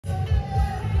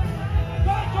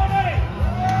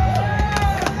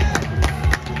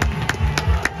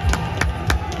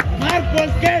Wow,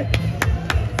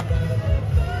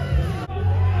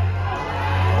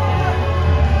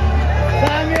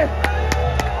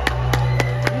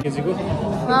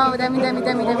 dami.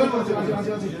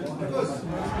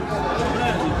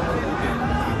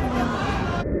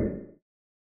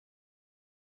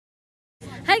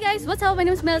 Hi guys, what's up? My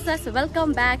name is Melsa. So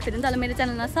welcome back. फेरि तल मेरो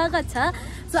च्यानलमा स्वागत छ.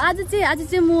 सो आज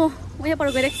चाहिँ म यहाँ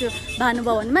पर गइरहेको छु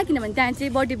भानुभवनमा किनभने त्यहाँ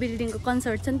चाहिँ बडी बिल्डिङको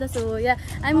कन्सर्ट छ नि त. So yeah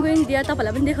I'm going there.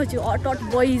 तपाईहरुलाई पनि देखाउँछु अट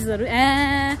बोइजहरु.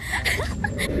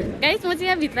 गाइस म चाहिँ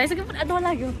यहाँ भित्र आइसक्यो. पुरा डर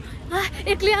लाग्यो.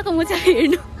 एक्लै आएको म चाहिँ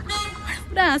हेर्नु.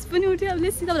 पुरा हाँस पनि उठ्यो. अब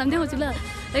लेसी तपाईहरुलाई पनि देखाउँछु ल.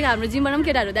 लाइक हाम्रो जिमबाट पनि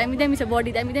केटाहरु दामी छ. बडी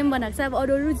दामी बनाएको छ. अब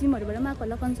अरु जिमहरुबाट पनि आएको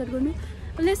होला कन्सर्ट गर्नु.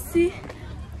 Let's see.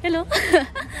 हेलो.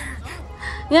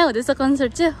 यहाँ हुँदैछ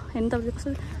कन्सर्ट चाहिँ. हेर्नु तपाईले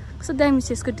कस्तो दामी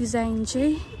छ यसको डिजाइन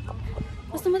चाहिँ.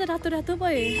 कस्तो म त रातो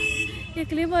भयो.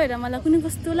 एक्लै भएर मलाई कुनै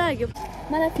कस्तो लाग्यो.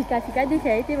 मलाई फिका देखायो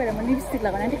है. त्यही भएर म लिपस्टिक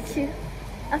लगाउन आँटेको छु.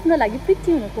 आफ्नो लागि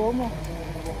प्रिटी हुनुको हो म.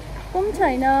 कम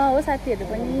छैन हो साथीहरु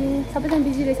पनि. सबैजना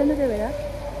बिजी रहेछ नि त त्यही भएर.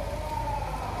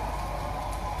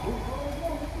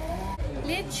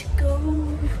 Let's go.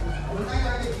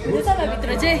 यो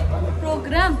भित्र चाहिँ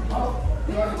प्रोग्राम.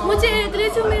 म चाहिँ यत्रै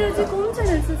छु. मेरो चाहिँ कम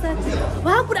छैन रहेछ साथी.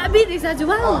 वाह पुरा भिड रहेछ आज.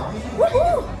 वाह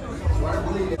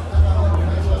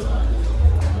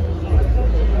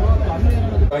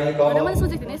मैले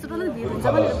सोचेको थिएँ यस्तो टोटल भिड हुन्छ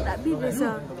भनेर. पुरा भिड रहेछ.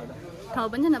 ठाउँ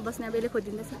पनि छैन बस्ने. अब यसले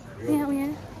खोजिँदैछ यहाँ.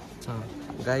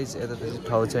 गाइज यता त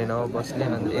ठाउँ छैन बस्ने.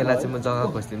 अन्त यसलाई चाहिँ म जग्गा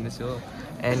खोजिदिँदैछु.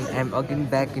 And I am again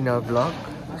back in our blog.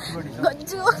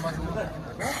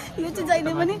 यो चाहिँ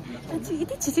जहिले पनि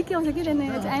यति छिटो के आउँछ कि आइ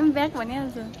एम ब्याक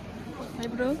भनिहाल्छ.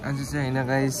 आज चाहिँ होइन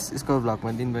गाइस यसको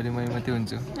भ्लगमा दिनभरि मै मात्रै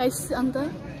हुन्छु.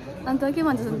 अन्त के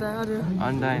भन्छस् अन्त अरू?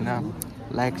 अन्त होइन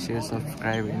लाइक सेयर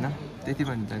सब्सक्राइब होइन त्यति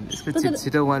भन्छ. यसको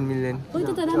छिटो 1 मिलियन. ओइ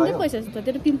त राम्रै पैसा छ त.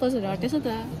 तेरो पिम्पल्सहरु हटेछ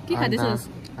त. के खादैछस्?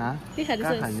 के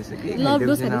खादैछस्? Love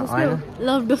dose खादैछस्?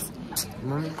 Love dose.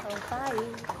 Mummy by.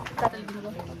 काटल दिनु.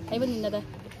 आइ पनि दिन्न त.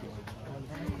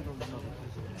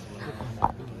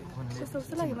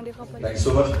 कस्तो लाग्यो मैले कपाल.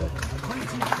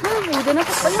 हुँदैन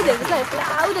कपाल नै धेरै लाग्यो. पुरा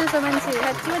आउँदैछ मान्छे.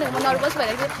 साँच्चै भने म नर्भस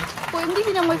भएर थिएँ. कोही पनि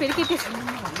देखिनँ म फेरि के छु.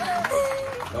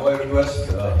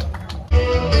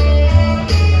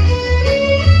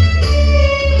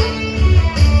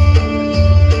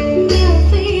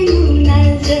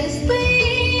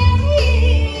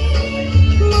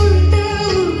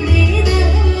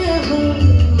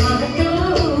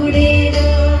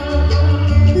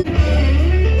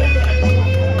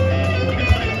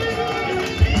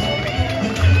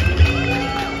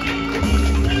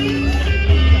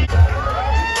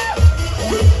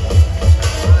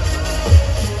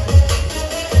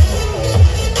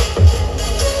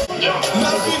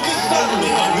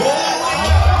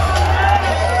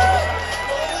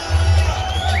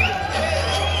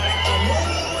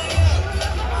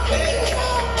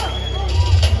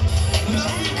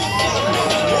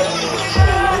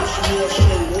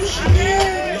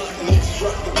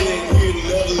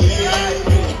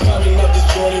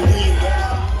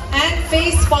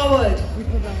 Face forward.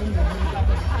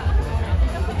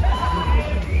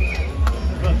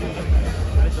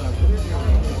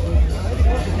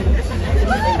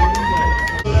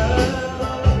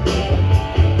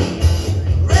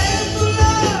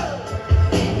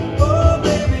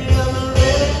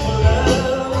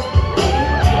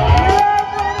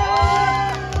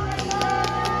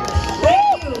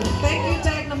 Thank you,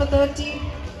 tag number 30.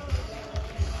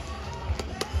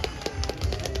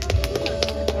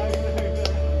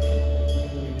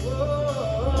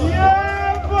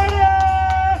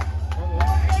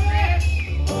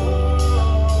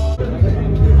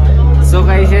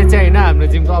 यो चाहिँ होइन हाम्रो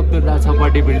जिमको अपटुर छ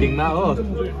बडी बिल्डिङमा हो.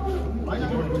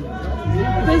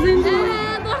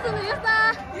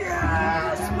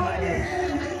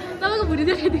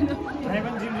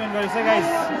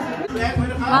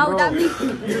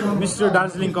 मिस्टर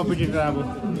दार्जिलिङ कम्पिटिटर अब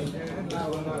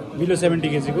बिलो 70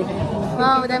 kg को.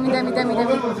 दामी.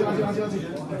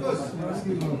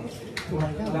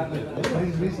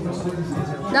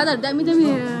 दादाहरु दामी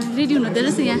रेडी हुनुहुँदो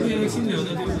रहेछ यहाँ.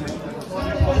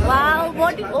 Wow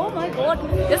body. Oh my God.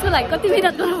 यसको लागि कति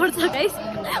मेहनत गर्नुपर्छ गाइस.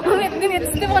 म एक दिन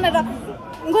यस्तै बनाएर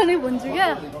गर्ने भन्छु क्या.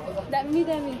 दामी.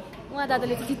 उहाँ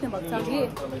दादाले चाहिँ जित्नु भएको छ कि.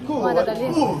 उहाँ दादाले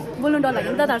बोल्नु डर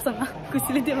लाग्यो नि दादाहरूसँग.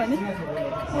 खुसीले त्यो भने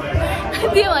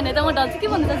त म डल्छु. के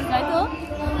भन्नु चाहन्छु है त?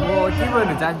 के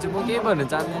भन्नु चाहन्छु म केही भन्नु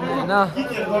चाहन्छु होइन.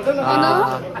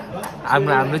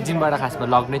 हाम्रो जिमबाट खासमा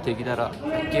लग्नै थियो कि तर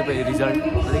के भयो रिजल्ट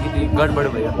अलिकति गडबड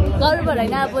भयो. गडबड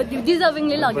होइन अब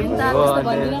डिजर्भिङले लग्यो नि त. त्यस्तो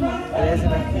भन्दिनँ म.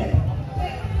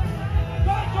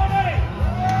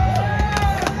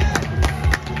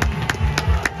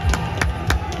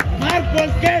 Mark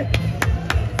बस्के.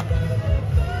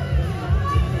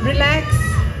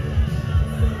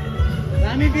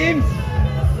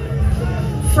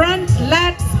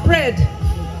 spread.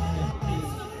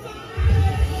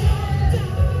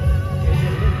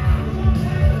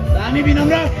 Dami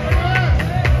Vinamra.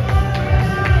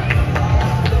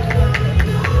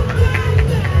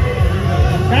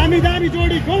 Dami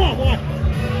Jodi, come on, boy.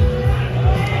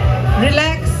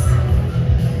 Relax.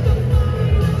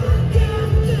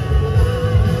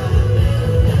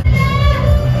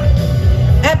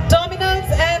 Abdominals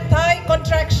and thigh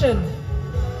contraction.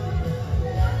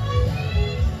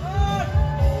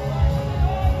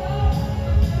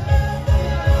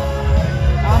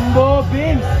 Ambo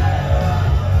beams.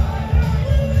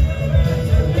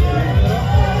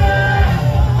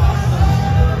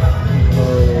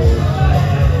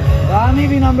 Dami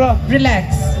Vinamra. Relax.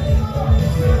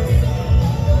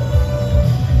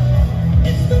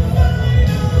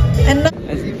 And now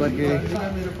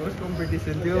मेरो फर्स्ट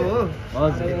कम्पिटिसन थियो हो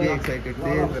यति एक्साइटेड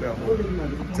थिएँ तर अब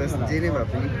जस्ट जे नै भए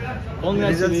पनि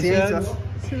रिजल्ट यही छ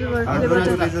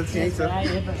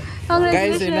So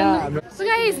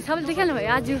guys, सबैले देखाल्नु भयो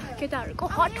आज केटाहरूको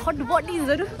हट हट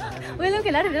बडिजहरू उहिले पनि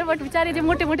खेलाएर बट बिचारे चाहिँ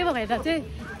मोटे मोटे भएर चाहिँ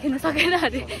खेल्न सकेन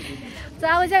अरे अब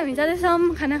चाहिँ हामी जाँदैछौँ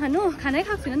खाना खानु खानै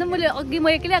खाएको छुइनँ नि त मैले अघि म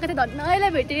एक्लै आएको थिएँ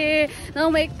धन्नैलाई भेटेँ न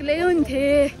म एक्लै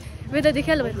हुन्थेँ वेदर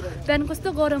देखिहाल्नु भयो बिहान कस्तो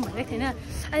गरम भइरहेको थिएन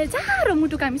अहिले जाडो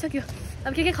मुटु कामिसक्यो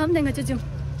अब के खाऊँ त्यहाँदेखि चाहिँ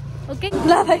जाउँ ओके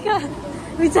ल भाइ क्या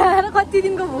बिचारा कति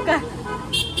दिनको भोका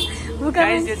भोका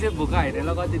भोका होइन ल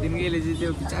कति दिन यसले चाहिँ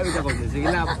त्यो पिचा पिचा भन्दैछ कि ल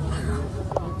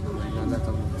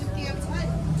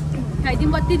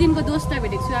खाइदिउँ कति दिनको दोस्त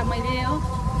भेटेको छु अब मैले हो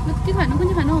के खानु कुन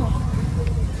चाहिँ खानु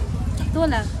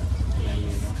तोला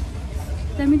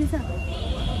दामी रहेछ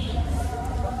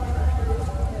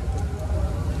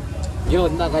यो हो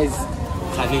नि त गाइस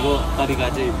खानेको तरिका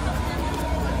चाहिँ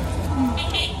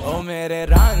ओ मेरे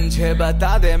रांझे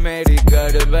बता दे मेरी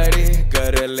गड़बड़ी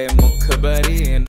कर ले मुखबरी